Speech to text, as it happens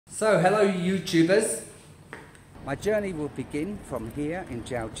So, hello YouTubers. My journey will begin from here in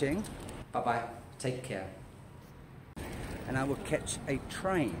Zhaoqing. Bye-bye. Take care. And I will catch a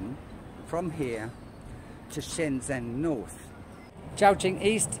train from here to Shenzhen North. Zhaoqing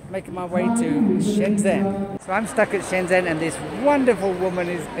East, making my way to Shenzhen. So I'm stuck at Shenzhen and this wonderful woman,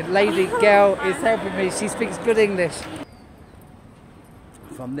 a lady girl, is helping me. She speaks good English.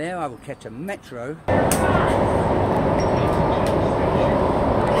 From there I will catch a metro.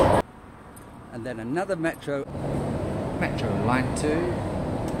 And then another metro. Metro line 2.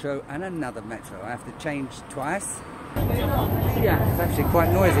 Metro and another metro. I have to change twice. Yeah, it's actually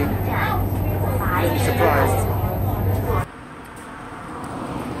quite noisy. I'm surprised.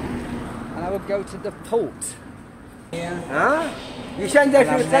 And I will go to the port. Huh? This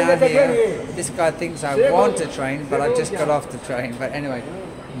guy thinks I want to train, but I just got off the train. But anyway,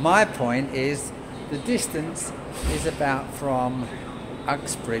 my point is the distance is about from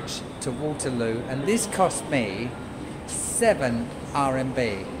Uxbridge to Waterloo, and this cost me 7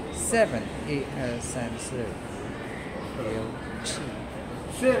 RMB. 7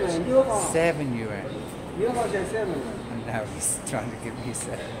 7 yuan. And now he's trying to give me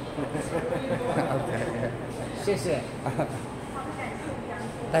 7. Okay, yeah.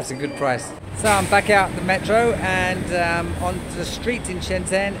 That's a good price. So I'm back out the metro and on the street in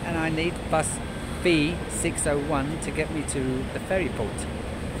Shenzhen, and I need bus B601 to get me to the ferry port.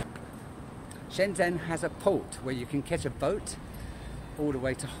 Shenzhen has a port where you can catch a boat all the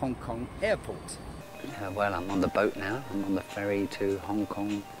way to Hong Kong airport. Well, I'm on the boat now. I'm on the ferry to Hong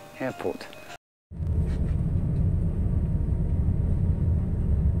Kong airport.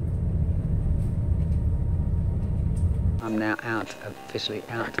 I'm now officially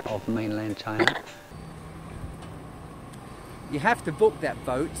out of mainland China. You have to book that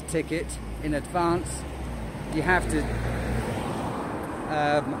boat ticket in advance. You have to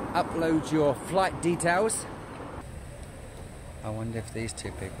upload your flight details. I wonder if these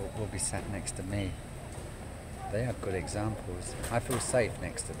two people will be sat next to me. They are good examples. I feel safe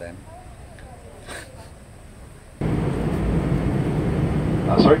next to them.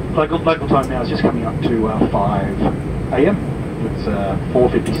 Sorry, local time now is just coming up to 5 AM. It's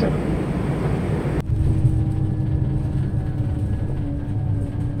 4:57.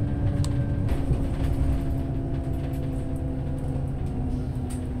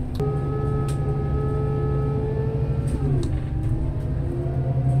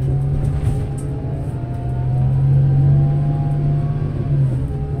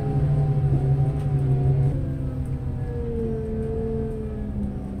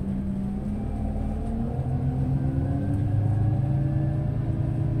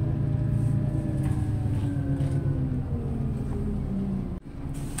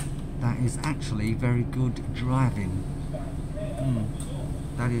 That is actually very good driving.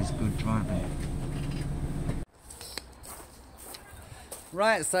 That is good driving.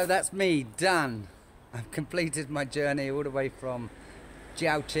 Right, so that's me, done. I've completed my journey all the way from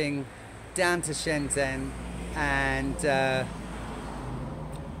Zhaoqing down to Shenzhen and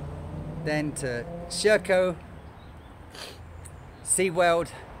then to Shekou,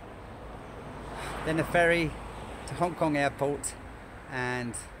 SeaWorld, then a ferry to Hong Kong airport,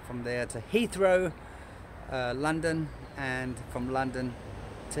 and from there to Heathrow, London, and from London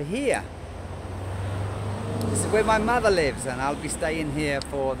to here. This is where my mother lives, and I'll be staying here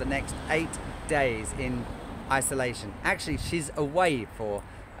for the next 8 days in isolation. Actually, she's away for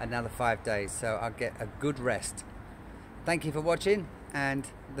another 5 days, so I'll get a good rest. Thank you for watching, and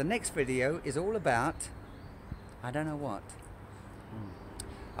the next video is all about, I don't know what.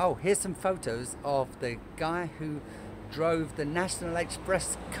 Oh, here's some photos of the guy who drove the National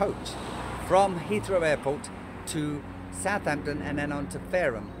Express coach from Heathrow Airport to Southampton and then on to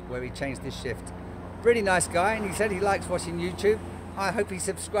Fareham, where he changed his shift. Really nice guy, and he said he likes watching YouTube. I hope he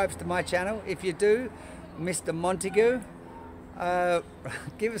subscribes to my channel. If you do, Mr. Montague,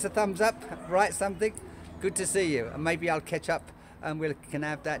 give us a thumbs up, write something. Good to see you, and maybe I'll catch up and we can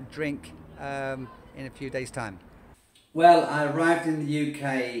have that drink in a few days' time. Well, I arrived in the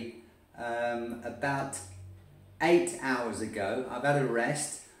UK about 8 hours ago. I've had a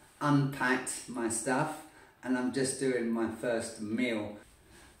rest, unpacked my stuff, and I'm just doing my first meal.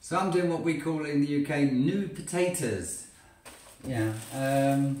 So I'm doing what we call in the UK new potatoes. Yeah,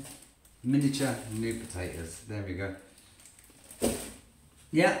 miniature new potatoes. There we go.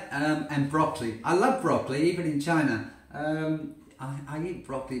 Yeah, and broccoli. I love broccoli, even in China. I eat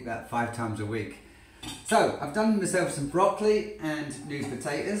broccoli about 5 times a week. So I've done myself some broccoli and new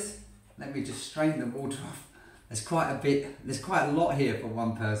potatoes. Let me just strain the water off. There's quite a lot here for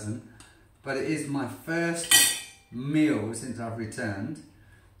one person, but it is my first meal since I've returned.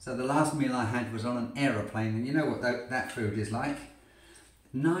 So the last meal I had was on an aeroplane, and you know what that food is like.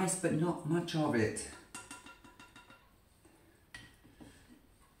 Nice, but not much of it.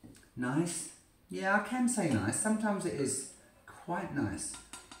 Nice? Yeah, I can say nice. Sometimes it is quite nice.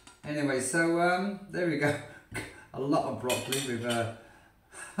 Anyway, so there we go. A lot of broccoli with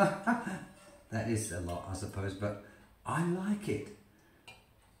that is a lot, I suppose, but I like it.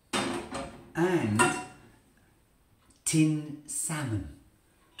 And tin salmon.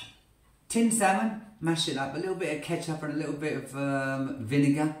 Tin salmon, mash it up, a little bit of ketchup and a little bit of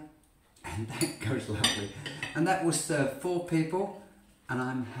vinegar, and that goes lovely. And that will serve 4 people, and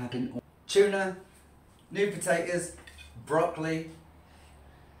I'm having all tuna, new potatoes, broccoli.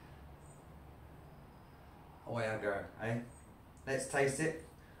 Away I go, eh? Let's taste it.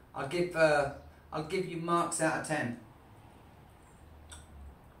 I'll give you marks out of 10.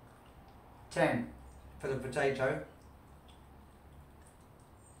 10 for the potato.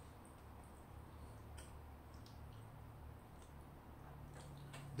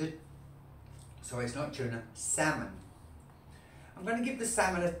 Sorry, it's not tuna, salmon. I'm going to give the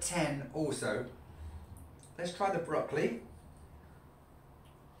salmon a 10 also. Let's try the broccoli.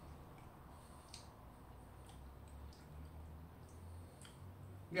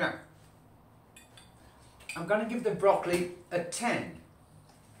 Yeah. I'm going to give the broccoli a 10.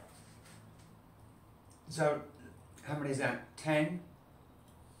 So, how many is that? 10,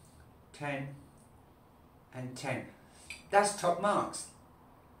 10, and 10. That's top marks.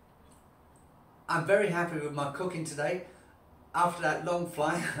 I'm very happy with my cooking today after that long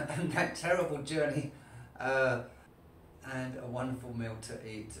flight and that terrible journey, and a wonderful meal to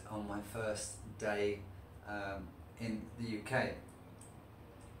eat on my first day in the UK.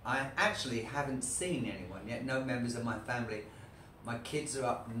 I actually haven't seen anyone yet, no members of my family. My kids are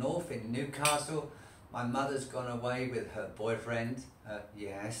up north in Newcastle. My mother's gone away with her boyfriend.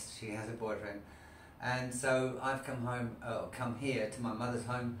 Yes, she has a boyfriend. And so I've come here to my mother's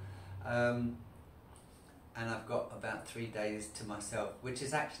home, and I've got about 3 days to myself, which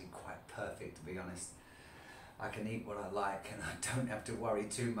is actually quite perfect, to be honest. I can eat what I like and I don't have to worry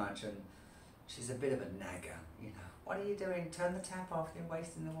too much. And she's a bit of a nagger, you know. What are you doing? Turn the tap off, you're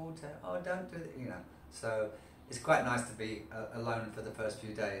wasting the water. Oh, don't do that, you know. So it's quite nice to be alone for the first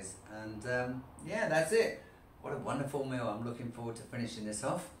few days. And yeah, that's it. What a wonderful meal. I'm looking forward to finishing this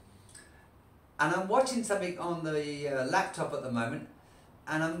off. And I'm watching something on the laptop at the moment,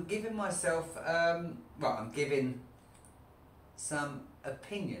 and I'm giving myself, well, I'm giving some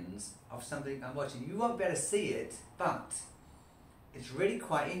opinions of something I'm watching. You won't be able to see it, but it's really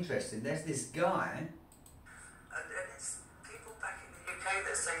quite interesting. There's this guy, and it's people back in the UK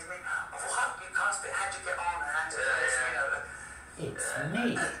that say to me, oh, well, you can't speak, how'd you get on, and you know. It's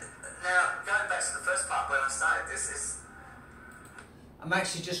me. Now, going back to the first part when I started this, I'm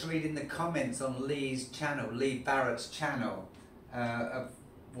actually just reading the comments on Lee's channel, Lee Barrett's channel, of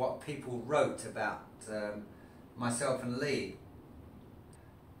what people wrote about myself and Lee.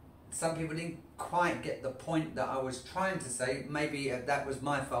 Some people didn't quite get the point that I was trying to say. Maybe that was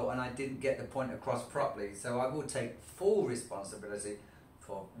my fault and I didn't get the point across properly. So I will take full responsibility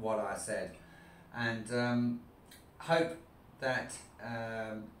for what I said, and hope that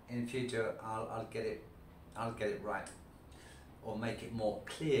in future I'll get it right, or make it more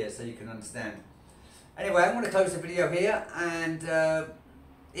clear so you can understand. Anyway, I'm going to close the video here, and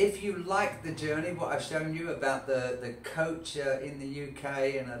if you like the journey, what I've shown you about the coach in the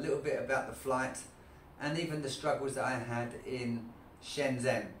UK, and a little bit about the flight, and even the struggles that I had in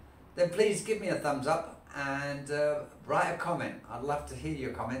Shenzhen, then please give me a thumbs up and write a comment. I'd love to hear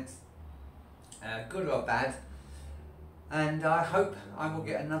your comments, good or bad, and I hope I will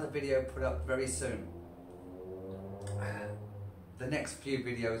get another video put up very soon. The next few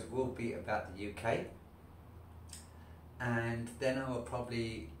videos will be about the UK, and then I will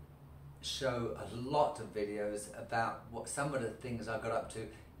probably show a lot of videos about what some of the things I got up to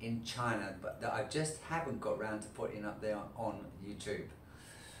in China, but that I just haven't got around to putting up there on YouTube.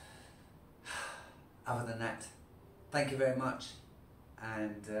 Other than that, thank you very much,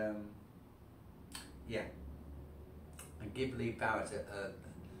 and yeah, and give Lee Barrett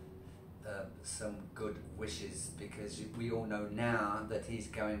some good wishes, because we all know now that he's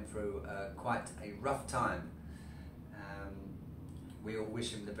going through quite a rough time. We all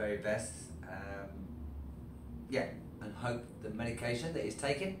wish him the very best, yeah, and hope the medication that he's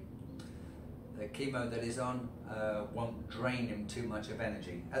taking, the chemo that he's on, won't drain him too much of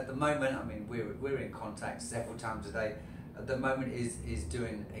energy. At the moment, I mean, we're in contact several times a day. At the moment, he's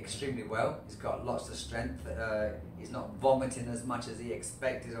doing extremely well. He's got lots of strength. He's not vomiting as much as he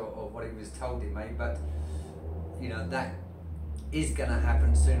expected, or what he was told he may. But you know, that is going to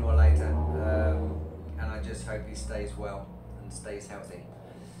happen sooner or later, and I just hope he stays well and stays healthy.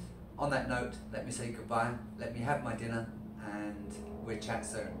 On that note, let me say goodbye, let me have my dinner, and we'll chat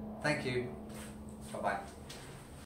soon. Thank you. Bye bye.